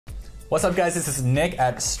What's up, guys? This is Nick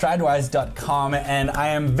at Stridewise.com, and I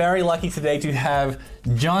am very lucky today to have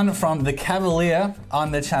John from The Cavalier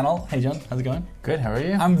on the channel. Hey, John, how's it going? Good, how are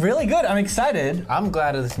you? I'm really good. I'm excited. I'm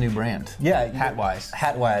glad of this new brand. Yeah. Hatwise.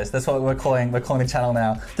 Hatwise. That's what we're calling the channel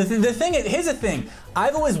now. The thing is, here's the thing.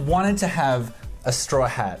 I've always wanted to have a straw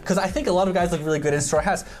hat, because I think a lot of guys look really good in straw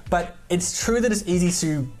hats, but it's true that it's easy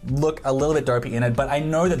to look a little bit dopey in it, but I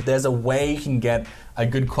know that there's a way you can get a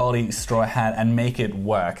good quality straw hat and make it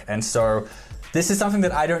work. And so this is something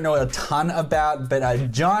that I don't know a ton about,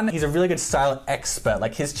 but John, he's a really good style expert.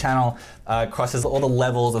 Like, his channel crosses all the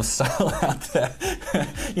levels of style out there.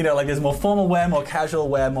 You know, like there's more formal wear, more casual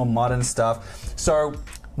wear, more modern stuff. So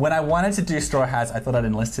when I wanted to do straw hats, I thought I'd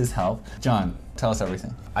enlist his help. John, tell us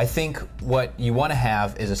everything. I think what you want to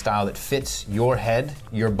have is a style that fits your head,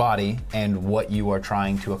 your body, and what you are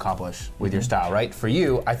trying to accomplish with your style, right? For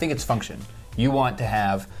you, I think it's function. You want to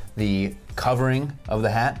have the covering of the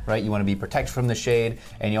hat, right? You want to be protected from the shade,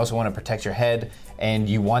 and you also want to protect your head, and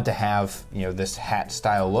you want to have, you know, this hat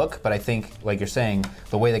style look. But I think, like you're saying,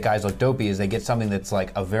 the way that guys look dopey is they get something that's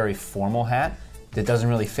like a very formal hat that doesn't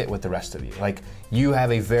really fit with the rest of you. Like, you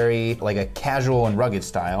have a very, like a casual and rugged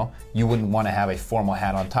style. You wouldn't want to have a formal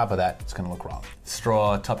hat on top of that. It's gonna look wrong.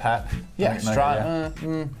 Straw top hat? Yeah, straw,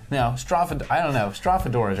 no, straw, I don't know, straw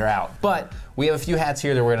fedoras are out. But we have a few hats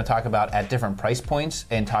here that we're gonna talk about at different price points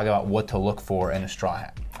and talk about what to look for in a straw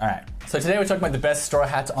hat. All right, so today we're talking about the best straw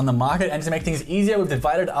hats on the market, and to make things easier, we've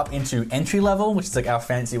divided up into entry level, which is like our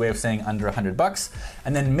fancy way of saying under $100,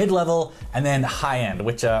 and then mid-level, and then high end,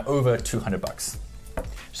 which are over $200.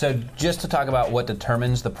 So just to talk about what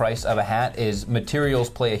determines the price of a hat is materials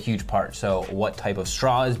play a huge part. So what type of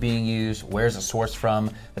straw is being used, where's it sourced from,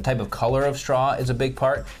 the type of color of straw is a big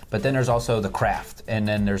part, but then there's also the craft, and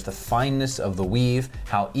then there's the fineness of the weave,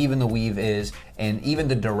 how even the weave is, and even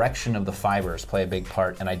the direction of the fibers play a big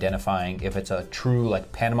part in identifying if it's a true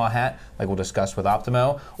like Panama hat, like we'll discuss with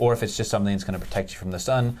Optimo, or if it's just something that's gonna protect you from the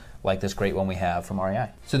sun, like this great one we have from REI.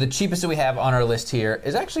 So the cheapest that we have on our list here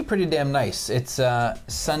is actually pretty damn nice. It's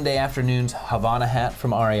Sunday Afternoon's Havana hat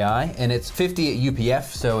from REI, and it's 50 at UPF,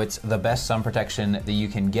 so it's the best sun protection that you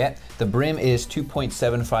can get. The brim is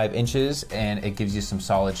 2.75 inches, and it gives you some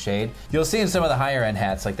solid shade. You'll see in some of the higher end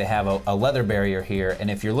hats, like they have a leather barrier here,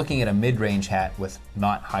 and if you're looking at a mid-range hat with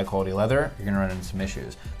not high quality leather, you're gonna run into some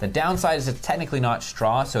issues. The downside is it's technically not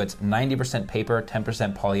straw, so it's 90% paper,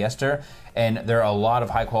 10% polyester, and there are a lot of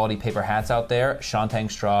high quality paper hats out there. Shantang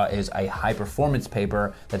straw is a high performance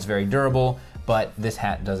paper that's very durable, but this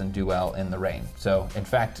hat doesn't do well in the rain. So in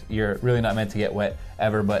fact, you're really not meant to get wet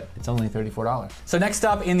ever, but it's only $34. So next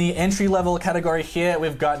up in the entry level category here,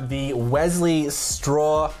 we've got the Wesley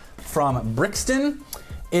straw from Brixton.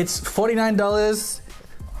 It's $49.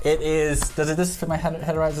 It is, does this fit my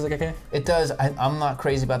headerize? Is it okay? It does. I'm not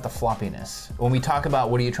crazy about the floppiness. When we talk about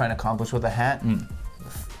what are you trying to accomplish with a hat,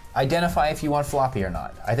 identify if you want floppy or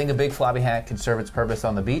not. I think a big floppy hat can serve its purpose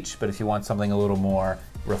on the beach, but if you want something a little more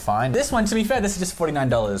refined. This one, to be fair, this is just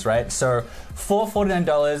 $49, right? So for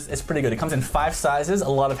 $49, it's pretty good. It comes in 5 sizes. A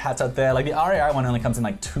lot of hats out there, like the REI one only comes in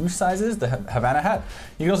like 2 sizes, the Havana hat.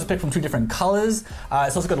 You can also pick from 2 different colors.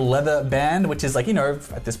 It's also got a leather band, which is like, you know,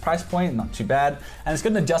 at this price point, not too bad. And it's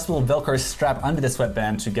got an adjustable Velcro strap under the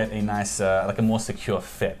sweatband to get a nice, like a more secure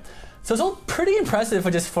fit. So it's all pretty impressive for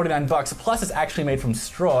just $49, plus it's actually made from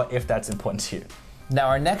straw if that's important to you. Now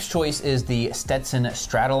our next choice is the Stetson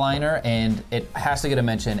Stratoliner, and it has to get a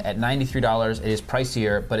mention. At $93, it is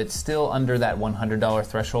pricier, but it's still under that $100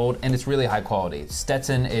 threshold, and it's really high quality.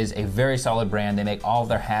 Stetson is a very solid brand. They make all of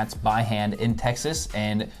their hats by hand in Texas,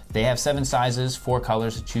 and they have 7 sizes, 4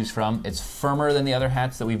 colors to choose from. It's firmer than the other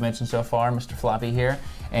hats that we've mentioned so far, Mr. Floppy here,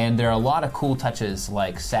 and there are a lot of cool touches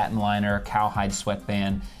like satin liner, cowhide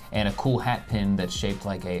sweatband, and a cool hat pin that's shaped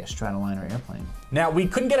like a Stratoliner airplane. Now, we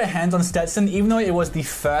couldn't get our hands on Stetson, even though it was the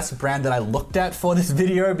first brand that I looked at for this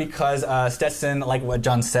video, because Stetson, like what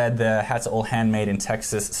John said, the hats are all handmade in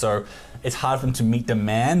Texas, so it's hard for them to meet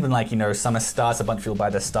demand. When, like, you know, summer starts, a bunch of people buy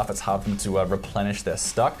their stuff, it's hard for them to replenish their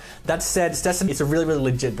stock. That said, Stetson, it's a really, really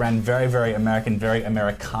legit brand, very, very American, very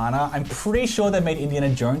Americana. I'm pretty sure they made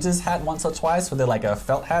Indiana Jones's hat once or twice for their like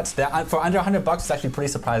felt hats. For under $100, it's actually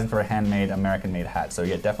pretty surprising for a handmade, American-made hat. So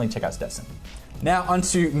yeah, definitely check out Stetson. Now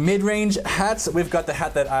onto mid-range hats. We've got the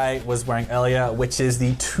hat that I was wearing earlier, which is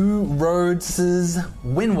the Two Roses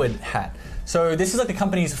Wynwood hat. So this is like the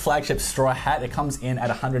company's flagship straw hat. It comes in at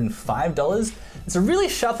 $105. It's a really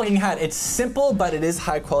sharp looking hat. It's simple, but it is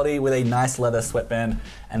high quality with a nice leather sweatband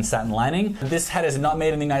and satin lining. This hat is not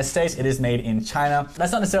made in the United States, it is made in China.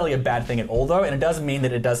 That's not necessarily a bad thing at all though, and it does mean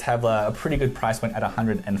that it does have a pretty good price point at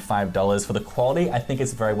 $105 for the quality. I think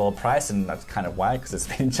it's very well priced, and that's kind of why, because it's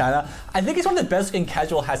made in China. I think it's one of the best looking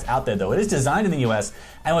casual hats out there though. It is designed in the US,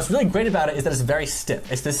 and what's really great about it is that it's very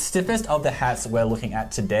stiff. It's the stiffest of the hats we're looking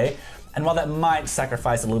at today. And while that might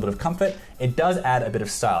sacrifice a little bit of comfort, it does add a bit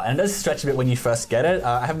of style. And it does stretch a bit when you first get it.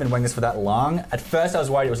 I haven't been wearing this for that long. At first I was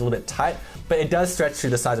worried it was a little bit tight, but it does stretch through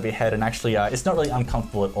the sides of your head, and actually it's not really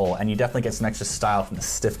uncomfortable at all. And you definitely get some extra style from the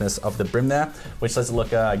stiffness of the brim there, which lets it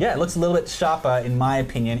look, it looks a little bit sharper, in my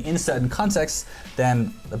opinion, in certain contexts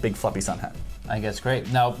than a big floppy sun hat. I guess great.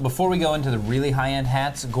 Now, before we go into the really high-end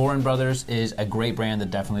hats, Goorin Brothers is a great brand that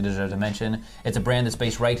definitely deserves a mention. It's a brand that's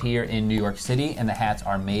based right here in New York City, and the hats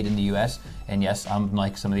are made in the US. And yes,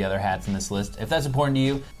 unlike some of the other hats in this list, if that's important to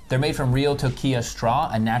you, they're made from real toquilla straw,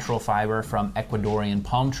 a natural fiber from Ecuadorian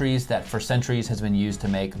palm trees that for centuries has been used to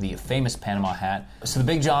make the famous Panama hat. So the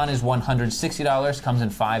Big John is $160, comes in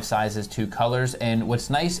 5 sizes, 2 colors, and what's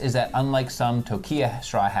nice is that unlike some toquilla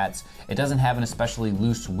straw hats, it doesn't have an especially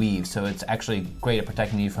loose weave, so it's actually great at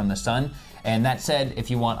protecting you from the sun. And that said,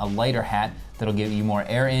 if you want a lighter hat that'll give you more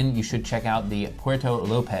air in, you should check out the Puerto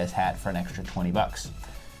Lopez hat for an extra 20 bucks.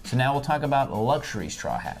 So now we'll talk about luxury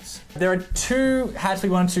straw hats. There are 2 hats we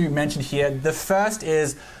want to mention here. The first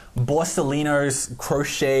is Borsalino's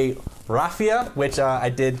Crochet Raffia, which I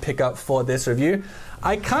did pick up for this review.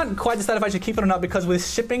 I can't quite decide if I should keep it or not, because with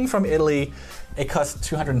shipping from Italy, it costs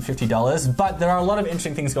 $250, but there are a lot of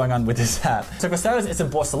interesting things going on with this hat. So for starters, it's a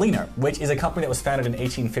Borsalino, which is a company that was founded in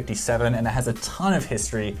 1857 and it has a ton of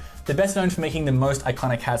history. They're best known for making the most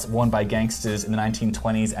iconic hats worn by gangsters in the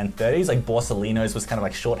 1920s and 30s, like Borsalinos was kind of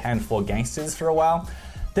like shorthand for gangsters for a while.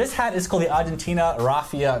 This hat is called the Argentina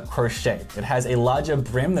Raffia Crochet. It has a larger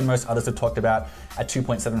brim than most others have talked about at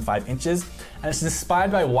 2.75 inches, and it's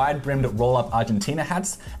inspired by wide-brimmed roll-up Argentina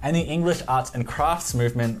hats and the English arts and crafts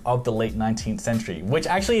movement of the late 19th century, which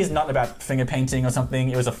actually is not about finger painting or something.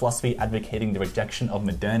 It was a philosophy advocating the rejection of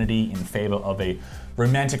modernity in favor of a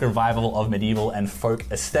romantic revival of medieval and folk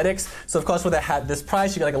aesthetics. So of course with a hat this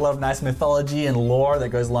price, you get like a lot of nice mythology and lore that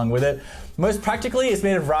goes along with it. Most practically, it's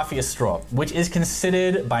made of raffia straw, which is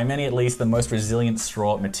considered, by many at least, the most resilient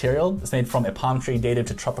straw material. It's made from a palm tree native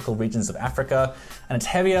to tropical regions of Africa, and it's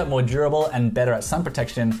heavier, more durable, and better at sun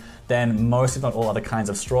protection than most, if not all, other kinds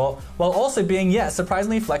of straw, while also being,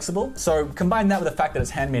 surprisingly flexible. So combine that with the fact that it's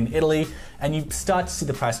handmade in Italy, and you start to see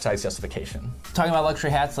the price tag's justification. Talking about luxury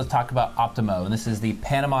hats, let's talk about Optimo, and this is the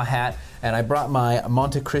Panama hat. And I brought my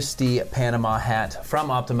Monte Cristi Panama hat from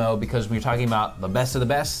Optimo because we were talking about the best of the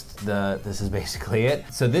best. This is basically it.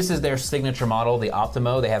 So this is their signature model, the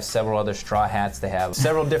Optimo. They have several other straw hats. They have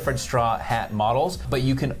several different straw hat models, but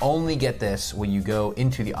you can only get this when you go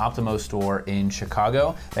into the Optimo store in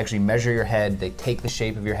Chicago. They actually measure your head. They take the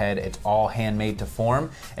shape of your head. It's all handmade to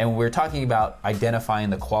form. And we're talking about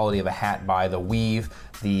identifying the quality of a hat by the weave,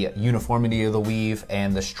 the uniformity of the weave,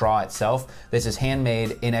 and the straw itself. This is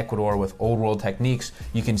handmade in Ecuador with old world techniques.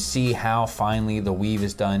 You can see how finely the weave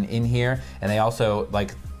is done in here, and they also,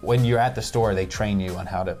 like, when you're at the store, they train you on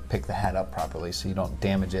how to pick the hat up properly so you don't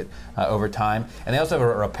damage it over time. And they also have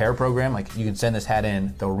a repair program. Like, you can send this hat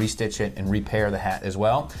in, they'll restitch it and repair the hat as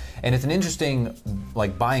well. And it's an interesting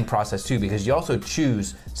buying process too, because you also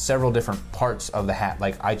choose several different parts of the hat.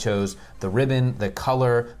 Like, I chose the ribbon, the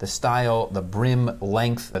color, the style, the brim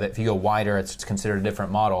length. If you go wider, it's considered a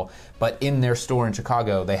different model. But in their store in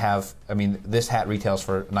Chicago, they have, this hat retails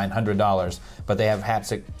for $900, but they have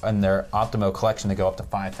hats in their Optimo collection that go up to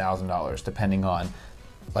 $5,000, depending on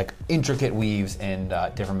intricate weaves and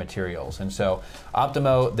different materials. And so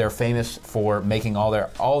Optimo, they're famous for making all their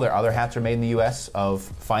other hats are made in the US of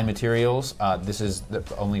fine materials. This is the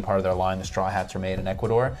only part of their line. The straw hats are made in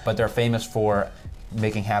Ecuador, but they're famous for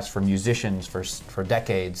making hats for musicians for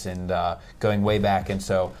decades and going way back. And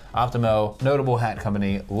so Optimo, notable hat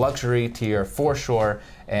company, luxury tier for sure.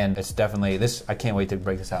 And it's definitely this. I can't wait to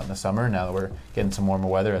break this out in the summer. Now that we're getting some warmer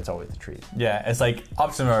weather, it's always a treat. Yeah, it's like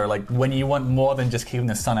Optimo, when you want more than just keeping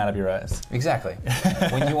the sun out of your eyes. Exactly.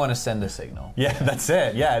 When you want to send a signal. Yeah, that's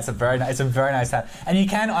it. Yeah, it's a very nice hat, and you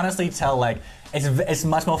can honestly tell it's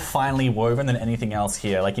much more finely woven than anything else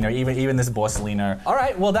here. Even this Borsalino. All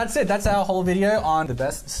right, well that's it. That's our whole video on the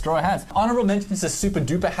best straw hats. Honorable mentions to Super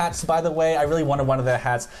Duper hats, by the way. I really wanted one of their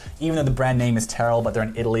hats, even though the brand name is terrible, but they're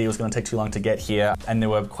in Italy. It was going to take too long to get here, and they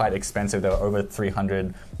were quite expensive. They were over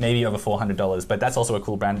 $300, maybe over $400, but that's also a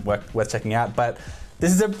cool brand worth checking out. But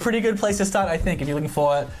this is a pretty good place to start, I think, if you're looking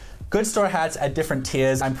for good straw hats at different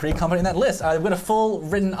tiers. I'm pretty confident in that list. I've got a full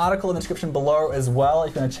written article in the description below as well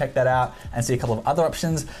if you want to check that out and see a couple of other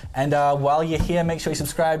options. And while you're here, make sure you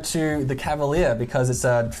subscribe to The Cavalier because it's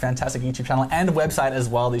a fantastic YouTube channel and website as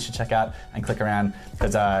well that you should check out and click around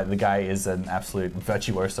because the guy is an absolute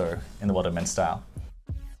virtuoso in the world of men's style.